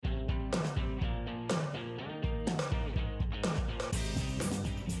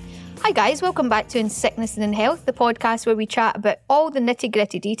Hi guys, welcome back to In Sickness and in Health, the podcast where we chat about all the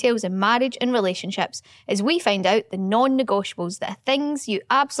nitty-gritty details in marriage and relationships as we find out the non-negotiables that are things you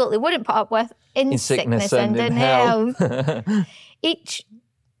absolutely wouldn't put up with in sickness and in health.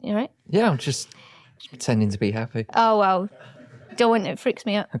 You right? Yeah, I'm just pretending to be happy. Oh well, don't, it freaks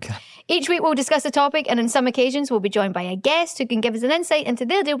me out. Okay. Each week we'll discuss a topic, and on some occasions we'll be joined by a guest who can give us an insight into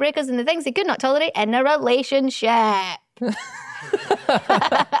their deal breakers and the things they could not tolerate in a relationship.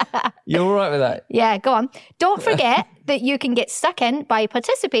 You're all right with that? Yeah, go on. Don't forget that you can get stuck in by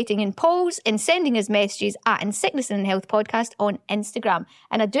participating in polls and sending us messages at In Sickness and in Health podcast on Instagram.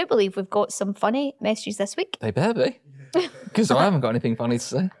 And I do believe we've got some funny messages this week. They better be. Because I haven't got anything funny to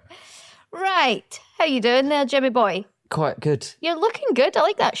say. Right. How you doing there, Jimmy boy? Quite good. You're looking good. I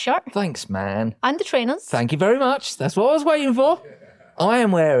like that shirt. Thanks, man. And the trainers. Thank you very much. That's what I was waiting for. I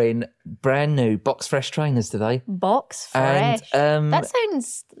am wearing brand new Box Fresh trainers today. Box Fresh. And, that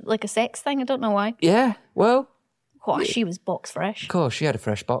sounds like a sex thing. I don't know why. Yeah, well. Oh, she was Box Fresh. Of course, she had a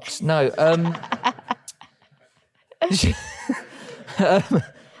fresh box. No,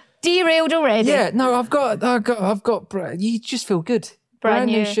 Derailed already. Yeah, no, I've got. You just feel good. Brand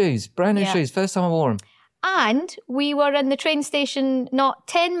new shoes. Brand new shoes. First time I wore them. And we were in the train station not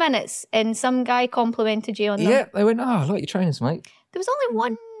 10 minutes and some guy complimented you on them. Yeah, they went, oh, I like your trainers, mate. There was only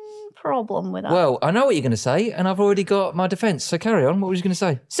one problem with that. Well, I know what you're going to say, and I've already got my defence. So carry on. What was you going to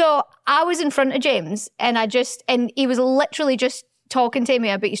say? So I was in front of James, and he was literally just talking to me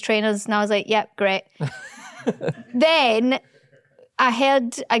about his trainers, and I was like, yep, great. Then I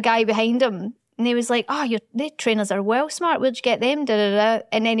heard a guy behind him, and he was like, oh, the trainers are well smart. Where'd you get them? Da, da, da.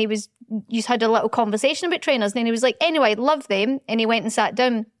 And then you just had a little conversation about trainers, and then he was like, anyway, love them. And he went and sat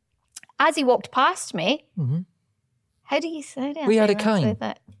down. As he walked past me, how do you say that? We had a cane.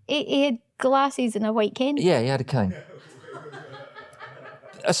 He had glasses and a white cane. Yeah, he had a cane.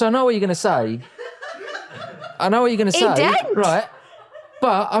 So I know what you're going to say. He didn't. Right.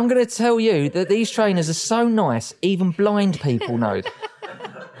 But I'm going to tell you that these trainers are so nice, even blind people know.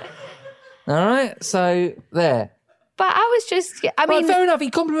 All right? So, there. But I was just, I mean... Fair enough, he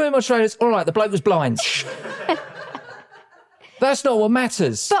complimented my trainers. All right, the bloke was blind. That's not what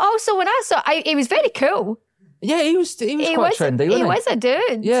matters. But also, when I saw, he was very cool. Yeah, he was quite trendy, wasn't he? He was a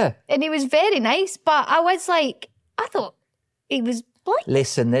dude. Yeah. And he was very nice, but I was like, I thought he was blind.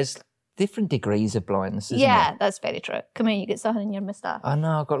 Listen, there's different degrees of blindness, isn't Yeah, there? that's very true. Come here, you get something in your moustache. I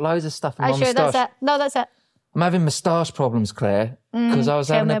know, I've got loads of stuff in my Are you sure moustache. that's it? No, that's it. I'm having moustache problems, Claire, because I've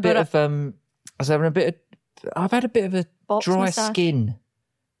had a bit of a Box dry moustache. skin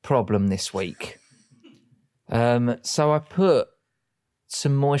problem this week. So I put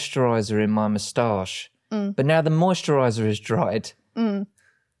some moisturiser in my moustache, but now the moisturiser is dried. And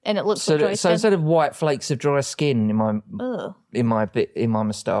it looks So, like dry so skin. instead of white flakes of dry skin Ugh. in my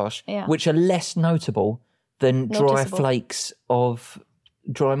moustache, Yeah. which are less notable than dry Noticeable. flakes of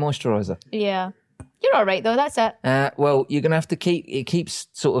dry moisturiser. Yeah. You're all right, though. That's it. Well, you're going to have to it keeps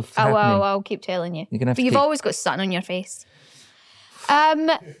sort of happening. I'll keep telling you. You're gonna have But to you've keep- always got sun on your face.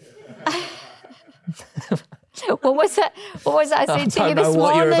 What was it? What was that I I said to you don't know this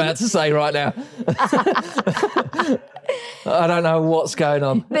what morning? you're about to say right now. I don't know what's going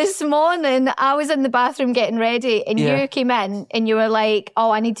on. This morning, I was in the bathroom getting ready, and Yeah. you came in, and you were like,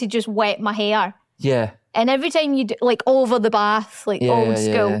 "Oh, I need to just wet my hair." Yeah. And every time you do, like over the bath, like Yeah, old yeah,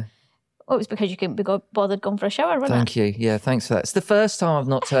 school. yeah. Oh, it was because you couldn't be bothered going for a shower, wasn't Thank you. Yeah, thanks for that. It's the first time I've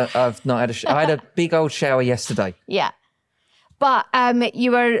not had I had a big old shower yesterday. it? Yeah. But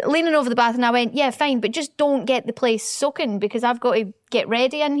you were leaning over the bath, and I went, "Yeah, fine, but just don't get the place soaking because I've got to get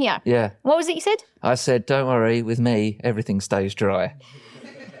ready in here." Yeah. What was it you said? I said, don't worry, with me, everything stays dry.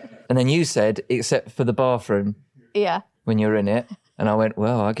 And then you said, except for the bathroom Yeah. when you're in it. And I went,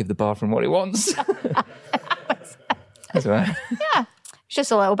 well, I give the bathroom what it wants. That's all right. Yeah. It's just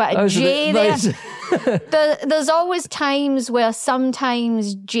a little bit of Those are J the- there. There's always times where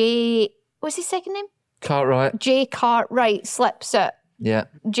sometimes what's his second name? Cartwright. Jay Cartwright slips out. Yeah.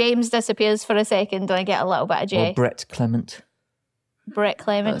 James disappears for a second and I get a little bit of Or Jay. Brett Clement. Brett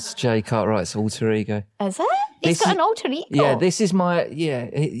Clement. That's Jay Cartwright's alter ego. Is it? He's This got is- an alter ego. Yeah, this is my,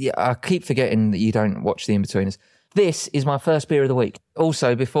 I keep forgetting that you don't watch The In-Betweeners. This is my first beer of the week. Also,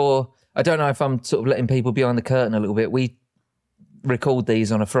 I don't know if I'm sort of letting people behind the curtain a little bit, we record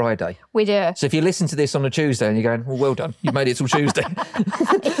these on a Friday. We do. So if you listen to this on a Tuesday and you're going, well done, you've made it till Tuesday.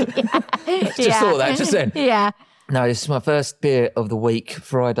 Just thought that just then. Yeah. No, this is my first beer of the week,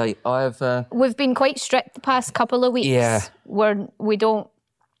 Friday. We've been quite strict the past couple of weeks. Yeah.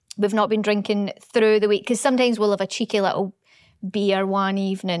 We've not been drinking through the week because sometimes we'll have a cheeky little beer one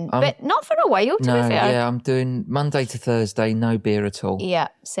evening, but not for a while, to be fair. Yeah, I'm doing Monday to Thursday, no beer at all. Yeah,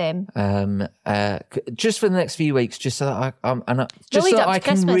 same. Just for the next few weeks, just so that I can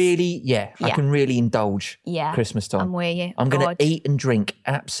Christmas. really, I can really indulge Christmas time. I'm with you. I'm going to eat and drink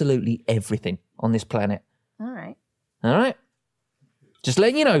absolutely everything on this planet. All right. All right? Just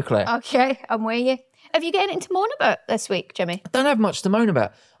letting you know, Claire. Okay, I'm with you. Have you got anything to moan about this week, Jimmy? I don't have much to moan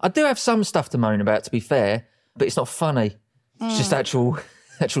about. I do have some stuff to moan about, to be fair, but it's not funny. It's just actual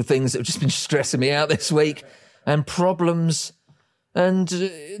things that have just been stressing me out this week, and problems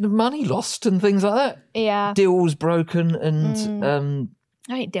and money lost and things like that. Yeah. Deals broken and All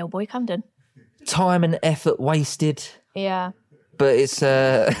right, Del Boy, calm down. time and effort wasted. Yeah. But it's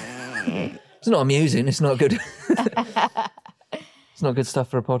not amusing. It's not good. It's not good stuff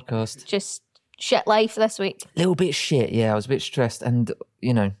for a podcast. Just shit life this week. A little bit shit, yeah. I was a bit stressed, and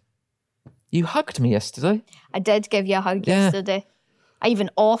you hugged me yesterday. I did give you a hug yesterday. I even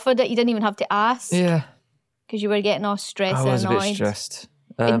offered it. You didn't even have to ask. Yeah. Because you were getting all stressed and I was annoyed. a bit stressed.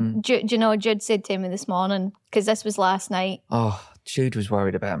 And do you know, Jude said to me this morning, because this was last night, Jude was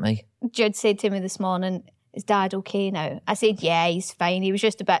worried about me. Jude said to me this morning, is Dad okay now? I said, yeah, he's fine. He was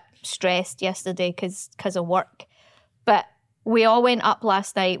just a bit stressed yesterday because of work. But we all went up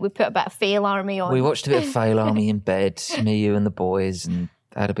last night. We put a bit of Fail Army on. We watched a bit of Fail Army in bed, me, you and the boys, and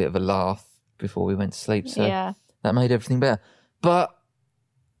had a bit of a laugh before we went to sleep. So that made everything better. But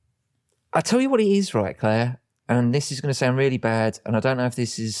I tell you what it is, right, Claire? And this is going to sound really bad, and I don't know if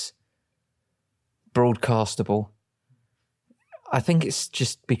this is broadcastable. I think it's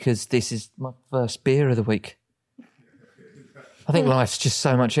just because this is my first beer of the week. I think life's just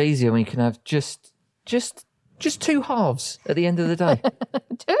so much easier when you can have just two halves at the end of the day.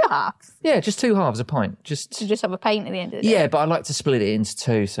 2 halves? Yeah, just 2 halves, a pint. To just have a pint at the end of the day? Yeah, but I like to split it into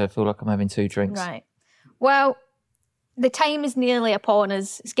 2, so I feel like I'm having 2 drinks. Right. Well, the time is nearly upon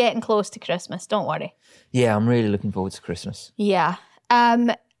us. It's getting close to Christmas. Don't worry. Yeah, I'm really looking forward to Christmas. Yeah.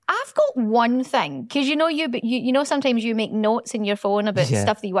 I've got one thing, because you know sometimes you make notes in your phone about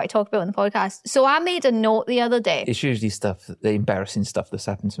stuff that you want to talk about on the podcast. So I made a note the other day. It's usually the embarrassing stuff that's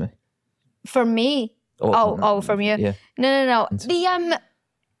happened to me. For me? From you? Yeah. No. The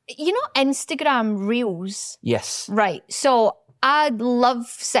Instagram Reels? Yes. Right. So I love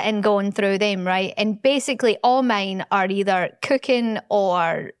sitting going through them, right? And basically all mine are either cooking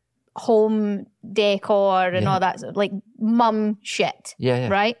or home decor and all that, like mum shit. Yeah.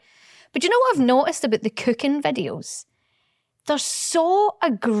 Right? But you know what I've noticed about the cooking videos? They're so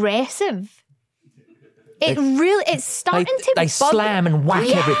aggressive. It's starting to They bug slam and whack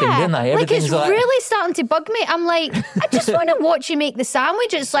everything, don't they? It's really starting to bug me. I'm like, I just want to watch you make the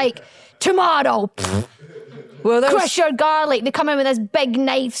sandwich. It's like, tomato, crush your garlic. They come in with this big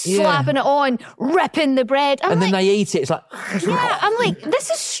knife, slapping it on, ripping the bread. Then they eat it. It's like... Yeah, I'm like, this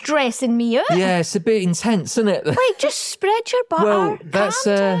is stressing me out. Yeah, it's a bit intense, isn't it? Like, just spread your butter. Well,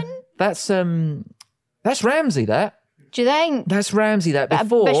 that's Ramsay, that. Do you think? That's Ramsay, that.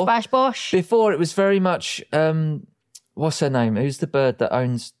 Before, bish, bash, bosh. Before, it was very much, what's her name? Who's the bird that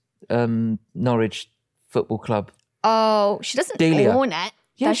owns Norwich Football Club? Oh, she doesn't Delia. own it.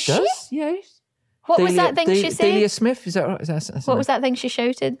 Yeah, does she does. Yeah. What was that thing she said? Delia Smith, is that right? What was that thing she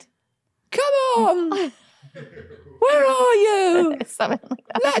shouted? Come on! Where are you? Something like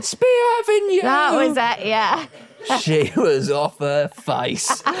that. Let's be having you! That was it, yeah. She was off her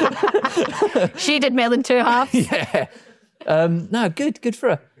face. She did more than 2 halves. Yeah. No, good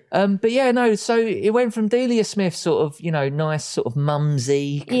for her. But yeah, no, so it went from Delia Smith sort of, nice sort of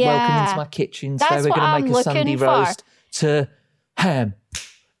mumsy, welcome into my kitchen, so That's we're what going to make I'm a Sunday looking for. roast, to ham,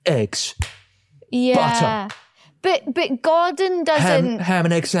 eggs, butter. But Gordon doesn't... Ham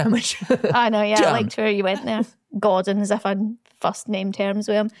and egg sandwich. I know, yeah, Jam. I liked where you went there. Gordon, as if I'm first name terms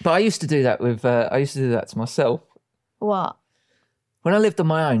with him. But I used to do that to myself. What? When I lived on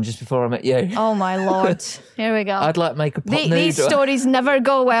my own just before I met you. Oh my Lord. Here we go. I'd like make a pot noodle. These stories never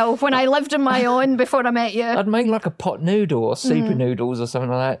go well. When I lived on my own before I met you. I'd make like a pot noodle or super noodles or something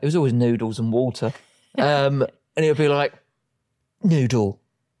like that. It was always noodles and water. And it would be like, noodle,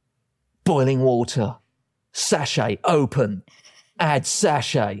 boiling water, sachet, open, add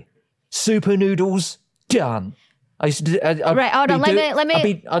sachet, super noodles, done. I used to do, Right, hold on, let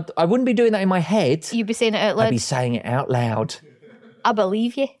me... I wouldn't be doing that in my head. You'd be saying it out loud. I'd be saying it out loud. I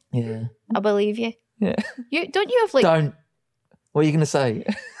believe you. Yeah. I believe you. Yeah. Don't you have like... Don't. What are you going to say?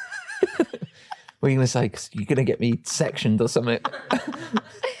 What are you going to say? Because you're going to get me sectioned or something.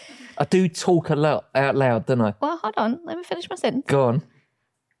 I do talk a lot out loud, don't I? Well, hold on. Let me finish my sentence. Go on.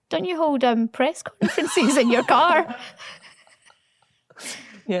 Don't you hold press conferences in your car?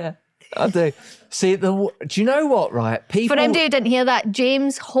 Yeah. I do. See, do you know what, right? People... For anybody who didn't hear that,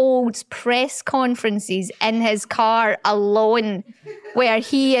 James holds press conferences in his car alone where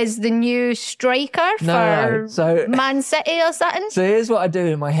he is the new striker for Man City or something. So here's what I do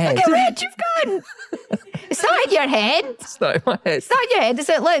in my head. Look how red you've gone. It's not in your head. It's not in my head. It's not in your head, is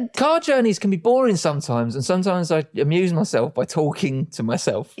it, Lyd? Car journeys can be boring sometimes, and sometimes I amuse myself by talking to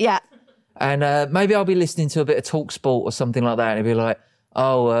myself. Yeah. And maybe I'll be listening to a bit of Talk Sport or something like that, and it'll be like,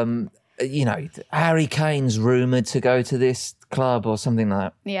 Harry Kane's rumoured to go to this club or something like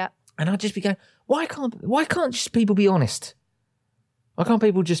that. Yeah. And I'd just be going, why can't just people be honest? Why can't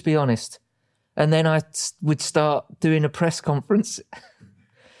people just be honest? And then I would start doing a press conference.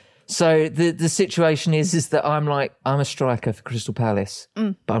 So the situation is that I'm a striker for Crystal Palace,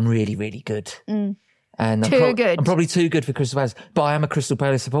 but I'm really, really good. And good. I'm probably too good for Crystal Palace, but I am a Crystal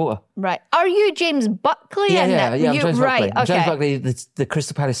Palace supporter. Right. Are you James Buckley? Yeah, I'm James Buckley. Right, I'm James Buckley, the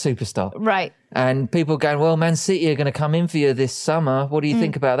Crystal Palace superstar. Right. And people are going, well, Man City are going to come in for you this summer. What do you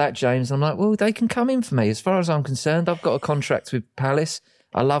think about that, James? And I'm like, well, they can come in for me. As far as I'm concerned, I've got a contract with Palace.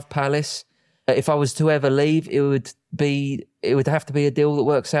 I love Palace. If I was to ever leave, it would have to be a deal that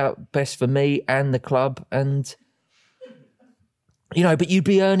works out best for me and the club. And, but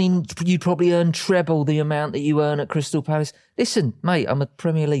you'd probably earn treble the amount that you earn at Crystal Palace. Listen, mate, I'm a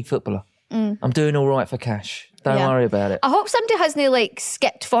Premier League footballer. I'm doing all right for cash. Don't worry about it. I hope somebody hasn't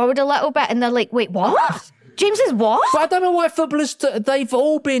skipped forward a little bit and they're like, wait, what? James is what? But I don't know why footballers, they've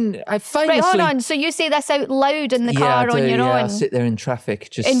all been famously... Right, hold on. So you say this out loud in the car on your own? I sit there in traffic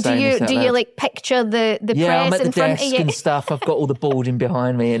just and saying this out do loud. you picture the I'm press at in the front of desk you? and stuff. I've got all the boarding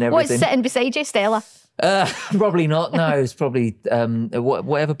behind me and everything. What's sitting beside you, Stella? Probably not. No, it's probably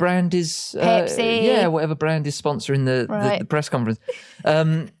whatever brand is... Pepsi. Yeah, whatever brand is sponsoring the press conference.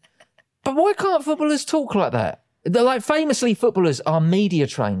 But why can't footballers talk like that? They're famously, footballers are media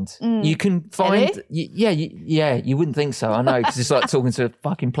trained. You can find... You wouldn't think so, I know, because it's like talking to a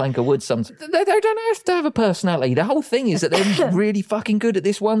fucking plank of wood sometimes. They don't have to have a personality. The whole thing is that they're really fucking good at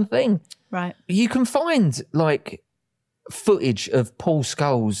this one thing. Right. You can find, footage of Paul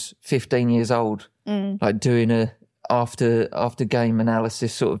Scholes, 15 years old, doing a after game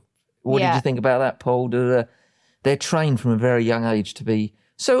analysis sort of. What did you think about that, Paul? They're trained from a very young age to be...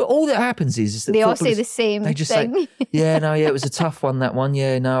 So all that happens is that they all say the same they just thing. say, it was a tough one, that one.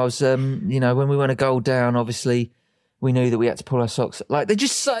 Yeah, no, I was, when we went a goal down, obviously we knew that we had to pull our socks. They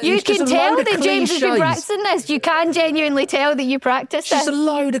just say... You can tell that James has been practicing this. You can genuinely tell that you practiced this. Just a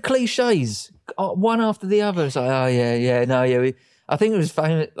load of cliches, one after the other. It's like, I think it was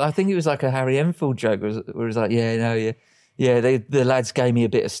famous. I think it was like a Harry Enfield joke where it was like, the lads gave me a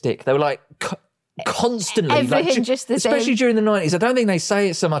bit of stick. They were like... constantly, everything just the especially same. During the 90s. I don't think they say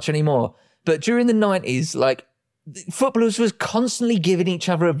it so much anymore, but during the 90s, footballers was constantly giving each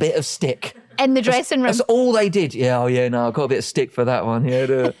other a bit of stick in the dressing room. That's all they did. I got a bit of stick for that one.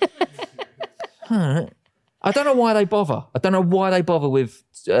 I don't know why they bother. I don't know why they bother with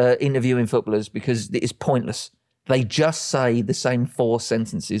interviewing footballers, because it is pointless. They just say the same 4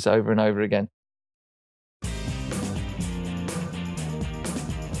 sentences over and over again.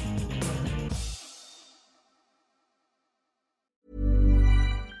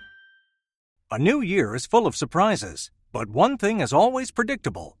 A new year is full of surprises, but one thing is always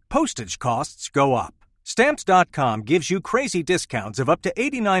predictable. Postage costs go up. Stamps.com gives you crazy discounts of up to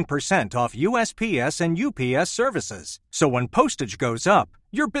 89% off USPS and UPS services. So when postage goes up,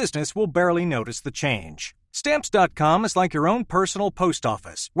 your business will barely notice the change. Stamps.com is like your own personal post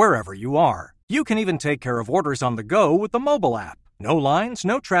office, wherever you are. You can even take care of orders on the go with the mobile app. No lines,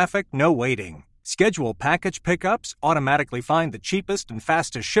 no traffic, no waiting. Schedule package pickups, automatically find the cheapest and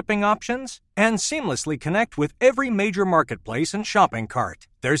fastest shipping options, and seamlessly connect with every major marketplace and shopping cart.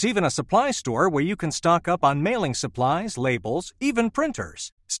 There's even a supply store where you can stock up on mailing supplies, labels, even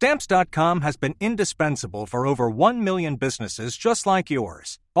printers. Stamps.com has been indispensable for over 1 million businesses just like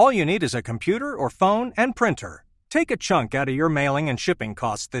yours. All you need is a computer or phone and printer. Take a chunk out of your mailing and shipping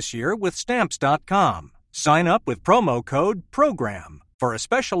costs this year with Stamps.com. Sign up with promo code PROGRAM for a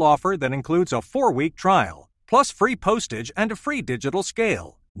special offer that includes a 4-week trial, plus free postage and a free digital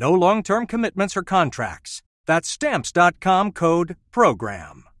scale. No long-term commitments or contracts. That's Stamps.com code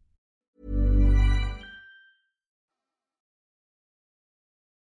PROGRAM.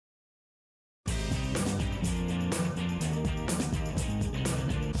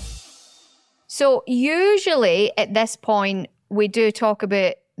 So usually at this point, we do talk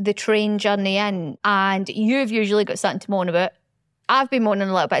about the train journey in, and you've usually got something to moan about. I've been moaning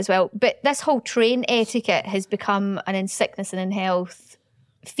a little bit as well, but this whole train etiquette has become an in sickness and in health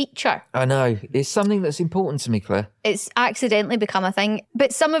feature. I know. It's something that's important to me, Claire. It's accidentally become a thing.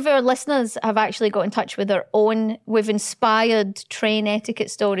 But some of our listeners have actually got in touch with their own, with inspired train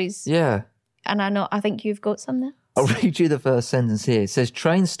etiquette stories. Yeah. And I think you've got some there. I'll read you the first sentence here. It says,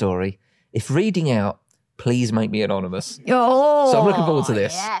 train story. If reading out, please make me anonymous. Oh. So I'm looking forward to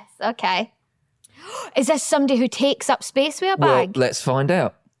this. Yes, okay. Is this somebody who takes up space with a Well, bag? let's find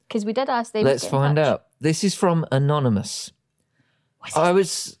out. Because we did ask them. Let's to get in find touch. out. This is from Anonymous.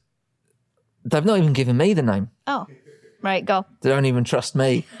 What's They've not even given me the name. Oh, right, go. They don't even trust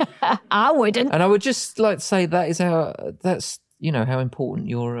me. I wouldn't. And I would just like to say that's how important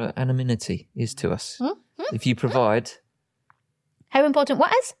your anonymity is to us. If you provide How important?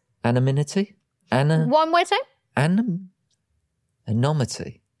 What is? anonymity, One word time?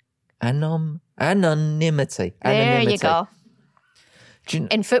 anonymity. There you go. Do you,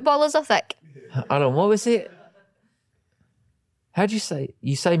 And footballers are thick. I don't know, what was it? How do you say?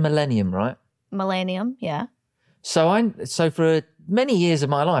 You say millennium, right? Millennium, yeah. So for many years of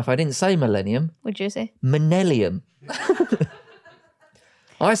my life, I didn't say millennium, Would you say? millennium.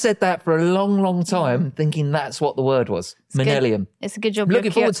 I said that for a long, long time, thinking that's what the word was. Millennium. It's a good job. Looking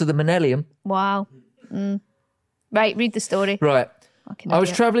you're forward cute. to the millennium. Wow. Right, read the story. Right. Fucking I was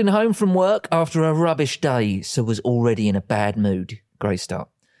idiot. travelling home from work after a rubbish day, so was already in a bad mood. Great start.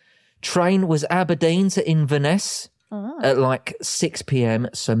 Train was Aberdeen to Inverness at like 6 p.m,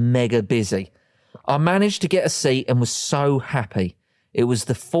 so mega busy. I managed to get a seat and was so happy. It was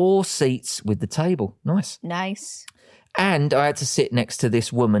the 4 seats with the table. Nice. Nice. And I had to sit next to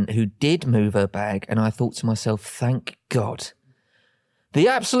this woman who did move her bag, and I thought to myself, thank God. The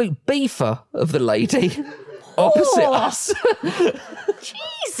absolute beefer of the lady opposite us.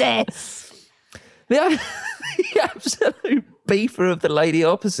 Jesus. The absolute beefer of the lady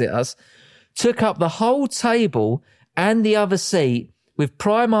opposite us took up the whole table and the other seat with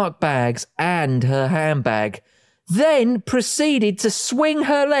Primark bags and her handbag, then proceeded to swing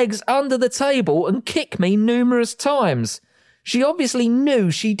her legs under the table and kick me numerous times. She obviously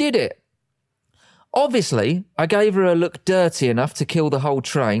knew she did it. Obviously, I gave her a look dirty enough to kill the whole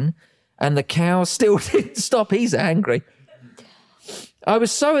train, and the cow still didn't stop. He's angry. I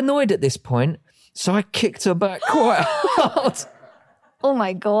was so annoyed at this point, so I kicked her back quite hard. Oh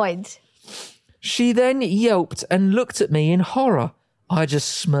my God. She then yelped and looked at me in horror. I just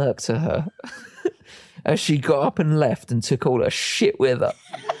smirked at her as she got up and left and took all her shit with her.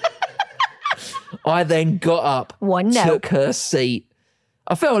 I then got up, took her seat.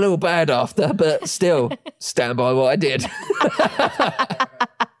 I felt a little bad after, but still, stand by what I did.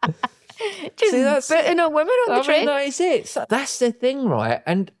 Just putting on women on the train. That is it. So that's the thing, right?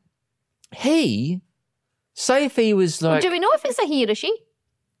 And say if he was like... Do we know if it's a he or a she?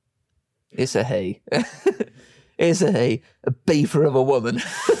 It's a he. It's a he. A beefer of a woman.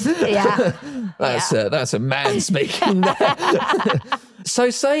 Yeah. That's a man speaking there.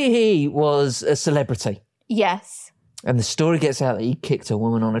 So say he was a celebrity Yes. and the story gets out that he kicked a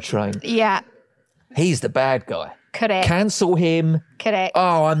woman on a train. Yeah. He's the bad guy. Correct. Cancel him. Correct.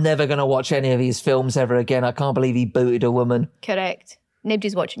 Oh, I'm never going to watch any of his films ever again. I can't believe he booted a woman. Correct.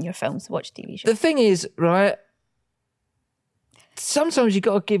 Nobody's watching your films. Watch TV shows. The thing is, right, sometimes you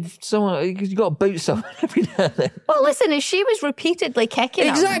got to give someone, you got to boot someone every now and then. Well, listen, if she was repeatedly kicking him,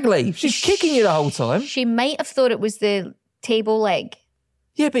 Exactly. She's kicking you the whole time. she might have thought it was the table leg.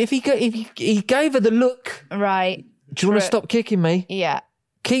 Yeah, but if he gave her the look, Right. do you want to True. stop kicking me? Yeah.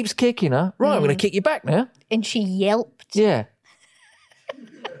 Keeps kicking her. Right, I'm going to kick you back now. And she yelped. Yeah.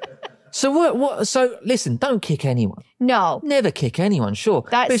 So what? So listen, don't kick anyone. No. Never kick anyone, sure. But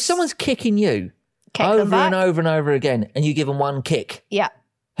if That's- someone's kicking you Kick them over back. and over and over again, and you give them one kick, Yeah.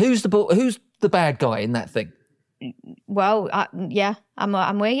 who's the bad guy in that thing? Well, yeah,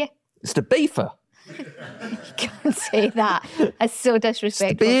 I'm with you. It's the beefer. Can't say that. That's so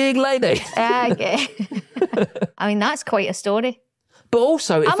disrespectful. Big lady. Okay. I mean, that's quite a story. But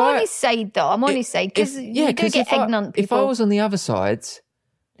also, if I'm on his side, though. I'm on his side because you do get ignorant if I people. was on the other side,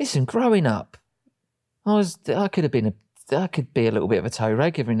 listen, growing up, I could be a little bit of a toe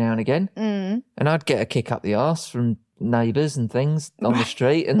rag every now and again, and I'd get a kick up the arse from neighbours and things on the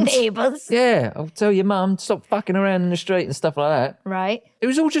street, and Neighbours. yeah, I'll tell your mum stop fucking around in the street and stuff like that. Right. It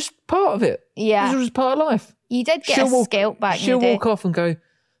was all just part of it. Yeah. It was all just part of life. You did get a scalp back in She'll the day. walk off and go,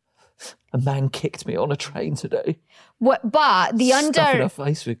 "A man kicked me on a train today." But the Stuffing her under...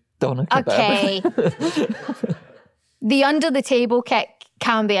 face with doner kebab. Okay. The under the table kick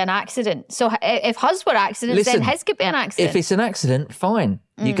can be an accident. So if his were accidents, Listen, then his could be an accident. If it's an accident, fine.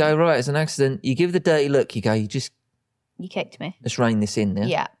 You go, right, it's an accident. You give the dirty look. You go, You kicked me. let's rein this in now.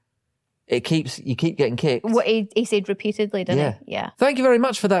 Yeah. you keep getting kicked. What he said repeatedly, didn't Yeah. he? Yeah. Thank you very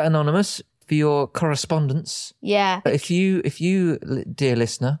much for that, Anonymous, for your correspondence. Yeah. If you, dear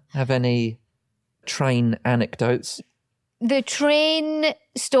listener, have any train anecdotes, The train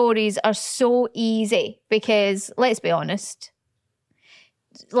stories are so easy because, let's be honest,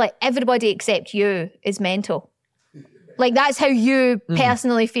 like everybody except you is mental. Like that's how you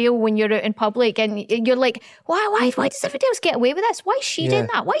personally feel when you're out in public and you're like, why does everybody else get away with this? Why is she doing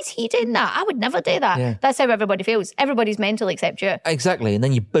that? Why is he doing that? I would never do that. Yeah. That's how everybody feels. Everybody's mental except you. exactly, and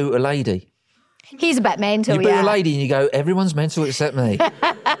then you boot a lady. He's a bit mental, You boot yeah. a lady and you go, everyone's mental except me.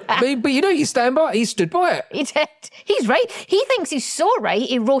 but you know, you stand by it. He stood by it. He did. He's right. He thinks he's so right,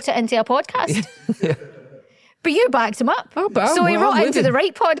 he wrote it into a podcast. But you backed him up. Oh, but so he I'm wrote it with into him. the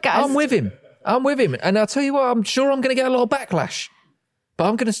right podcast. I'm with him. And I'll tell you what, I'm sure I'm going to get a lot of backlash, but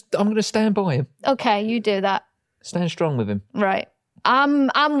I'm going to stand by him. Okay, you do that. Stand strong with him. Right.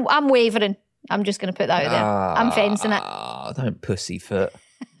 I'm wavering. I'm just going to put that out there. I'm fencing it. Oh, don't pussyfoot.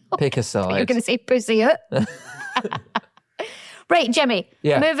 Pick a side. You're going to say pussy it. Right, Jimmy.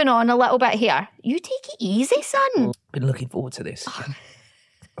 Yeah. Moving on a little bit here. You take it easy, son. Been looking forward to this.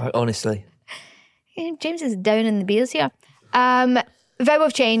 Honestly. James is down in the beers here. Vow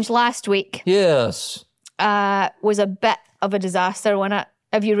of Change last week Yes. was a bit of a disaster, wasn't it?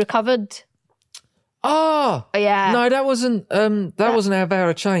 Have you recovered? Oh, Yeah. No, that wasn't our vow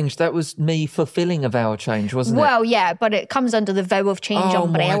of change. That was me fulfilling a vow of change, wasn't it? Well, yeah, but it comes under the Vow of Change Oh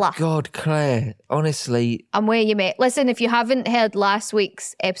umbrella. my God, Claire. Honestly, I'm with you, mate. Listen, if you haven't heard last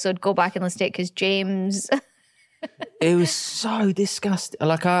week's episode, go back and listen to it because James... it was so disgusting.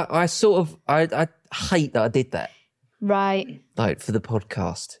 Like I hate that I did that. Right. Like for the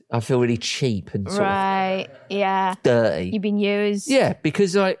podcast, I feel really cheap and sort Right. Yeah. of dirty. You've been used. Yeah,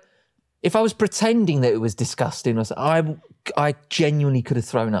 because like if I was pretending that it was disgusting, I genuinely could have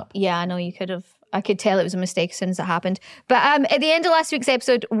thrown up. Yeah, I know you could have. I could tell it was a mistake as soon as it happened. But at the end of last week's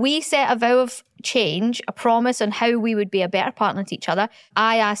episode, we set a vow of change, a promise on how we would be a better partner to each other.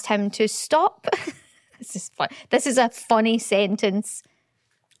 I asked him to stop. This is fun. This is a funny sentence.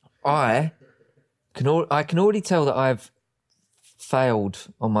 I can already tell that I've failed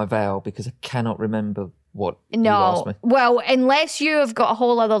on my vow because I cannot remember what you asked me. Well, unless you have got a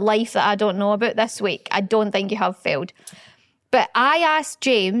whole other life that I don't know about this week, I don't think you have failed. But I asked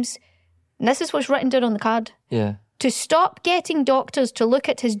James, and this is what's written down on the card, Yeah, to stop getting doctors to look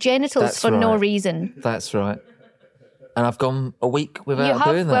at his genitals That's for no right. reason. that's right. And I've gone a week without You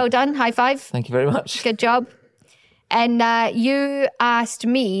have. doing that. Well done. High five. Thank you very much. Good job. And you asked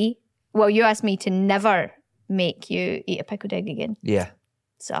me to never make you eat a pickled egg again. Yeah,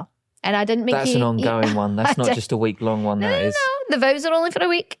 So, and I didn't make that's you an ongoing eat. one. That's not just a week-long one. That is. No, the vows are only for a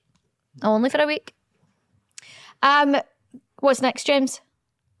week. Only for a week. What's next, James?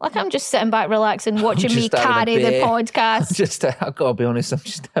 Like I'm just sitting back, relaxing, watching me just having a carry the beer. podcast. I've got to be honest. I'm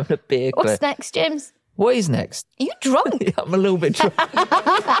just having a beer. Claire. What's next, James? What is next? Are you drunk? I'm a little bit drunk.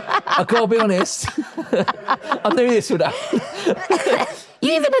 I've got to be honest. I knew this would happen.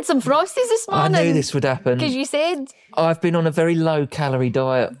 You even had some Frosties this I morning. knew this would happen. Because you said I've been on a very low-calorie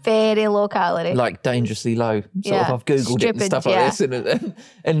diet. very low calorie. Like dangerously low. Yeah, I've Googled it and stupid, stuff yeah.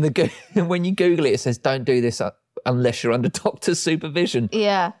 like this. And when you Google it, it says don't do this unless you're under doctor's supervision.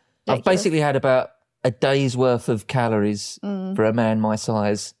 Yeah. I've ridiculous. basically had about a day's worth of calories for a man my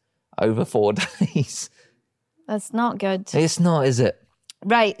size over 4 days. That's not good. It's not, is it?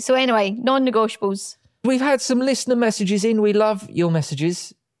 Right. So anyway, non-negotiables. We've had some listener messages in. We love your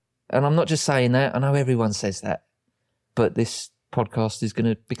messages. And I'm not just saying that. I know everyone says that. But this podcast is going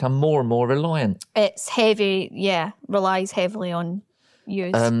to become more and more reliant. It's heavy. Yeah. Relies heavily on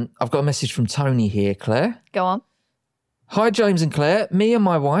use. I've got a message from Tony here, Claire. Go on. Hi, James and Claire. Me and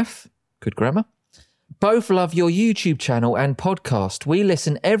my wife, good grammar, both love your YouTube channel and podcast. We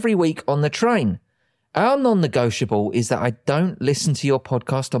listen every week on the train. Our non-negotiable is that I don't listen to your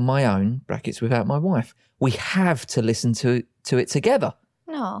podcast on my own, brackets without my wife. We have to listen to it together.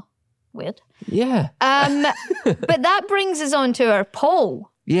 No. Weird. Yeah. But that brings us on to our poll.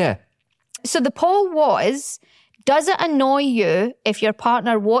 Yeah. So the poll was, does it annoy you if your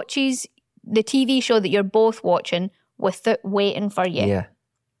partner watches the TV show that you're both watching without waiting for you? Yeah.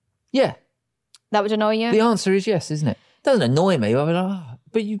 Yeah. That would annoy you? The answer is yes, isn't it? It doesn't annoy me. I mean,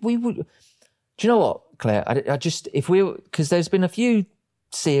 but we would. Do you know what, Claire? I just, because there's been a few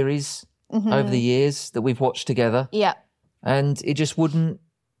series over the years that we've watched together, Yeah. and it just wouldn't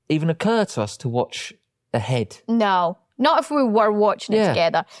even occur to us to watch ahead. No. Not if we were watching it Yeah.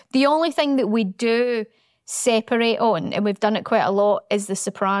 together. The only thing that we do separate on, and we've done it quite a lot, is The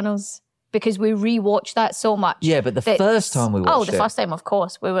Sopranos. because we rewatched that so much. Yeah, but the first time we watched it. Oh, the first time, of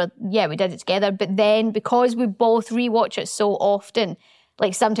course. We did it together. But then because we both rewatch it so often,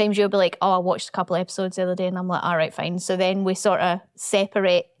 like sometimes you'll be like, oh, I watched a couple of episodes the other day, and I'm like, all right, fine. So then we sort of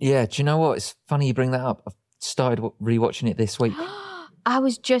separate. Yeah, do you know what? It's funny you bring that up. I've started rewatching it this week. I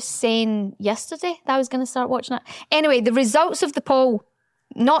was just saying yesterday that I was going to start watching it. Anyway, the results of the poll,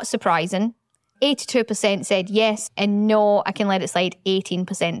 not surprising. 82% said yes, and no, I can let it slide,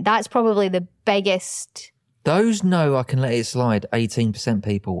 18%. That's probably the biggest. Those no, I can let it slide, 18%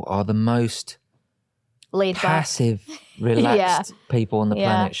 people are the most laid back, passive, relaxed people on the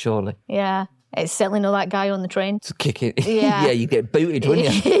planet, surely. Yeah. It's certainly not that guy on the train. To kick it. Yeah. Yeah, you get booted,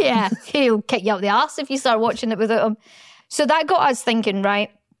 wouldn't you? Yeah. He'll kick you up the arse if you start watching it without him. So that got us thinking,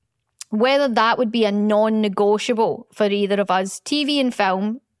 right, whether that would be a non-negotiable for either of us. TV and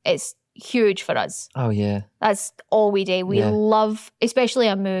film, it's huge for us. Oh, yeah. That's all we do. We love, especially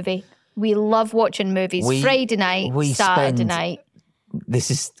a movie, we love watching movies. Friday night, Saturday night.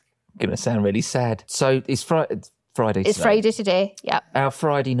 This is going to sound really sad. So it's Friday today. It's Friday today, yeah. Our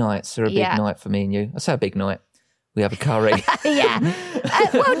Friday nights are a big night for me and you. I say a big night. We have a curry. Yeah.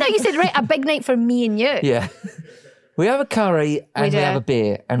 Well, no, you said, right, a big night for me and you. Yeah. We have a curry and we have a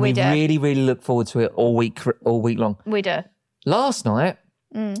beer, and we really, really look forward to it all week long. We do. Last night,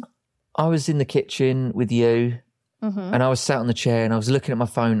 I was in the kitchen with you, and I was sat on the chair, and I was looking at my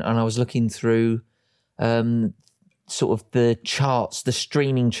phone, and I was looking through sort of the charts, the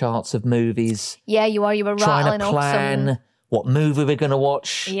streaming charts of movies. Yeah, you were. You were trying rattling to plan off some... what movie we're going to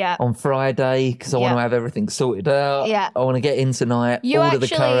watch on Friday, because I want to have everything sorted out. Yeah. I want to get in tonight, order the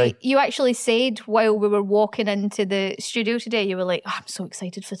curry. You actually said while we were walking into the studio today, you were like, oh, I'm so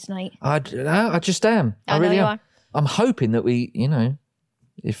excited for tonight. I just am. I really am. I'm hoping that we,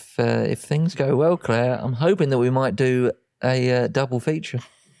 if things go well, Claire, I'm hoping that we might do a double feature.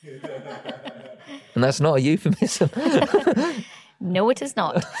 And that's not a euphemism. No, it is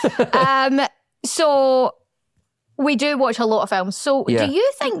not. So... we do watch a lot of films. So do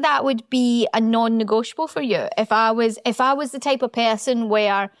you think that would be a non-negotiable for you? If I was the type of person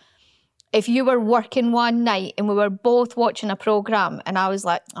where if you were working one night and we were both watching a programme and I was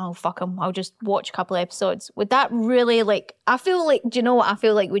like, oh, fuck them, I'll just watch a couple of episodes. Would that really I feel like, do you know what I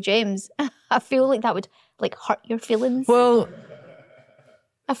feel like with James? I feel like that would hurt your feelings. Well,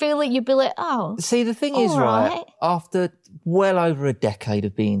 I feel like you'd be like, oh. See, the thing is, right, after well over a decade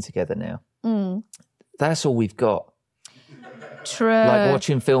of being together now, that's all we've got. True. Like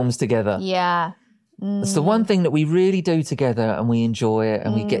watching films together. Yeah. It's the one thing that we really do together, and we enjoy it,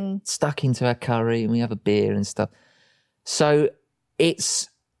 and we get stuck into our curry and we have a beer and stuff. So it's,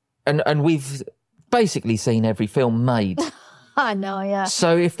 and we've basically seen every film made. I know, yeah.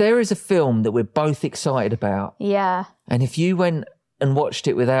 So if there is a film that we're both excited about, and if you went and watched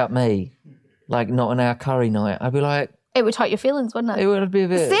it without me, like not on our curry night, I'd be like... it would hurt your feelings, wouldn't it? It would be a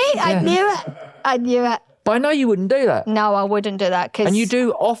bit... See? I knew it. But I know you wouldn't do that. No, I wouldn't do that. And you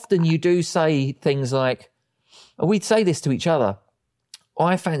do say things like, we'd say this to each other,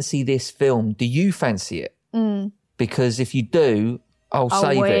 I fancy this film, do you fancy it? Because if you do, I'll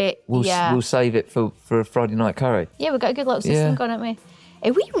save it. We'll save it for a Friday night curry. Yeah, we've got a good little system going, haven't we?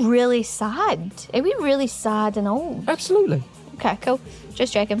 Are we really sad? Are we really sad and old? Absolutely. Okay, cool.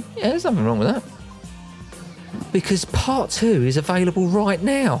 Just checking. Yeah, there's nothing wrong with that. Because part 2 is available right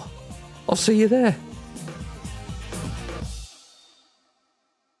now. I'll see you there.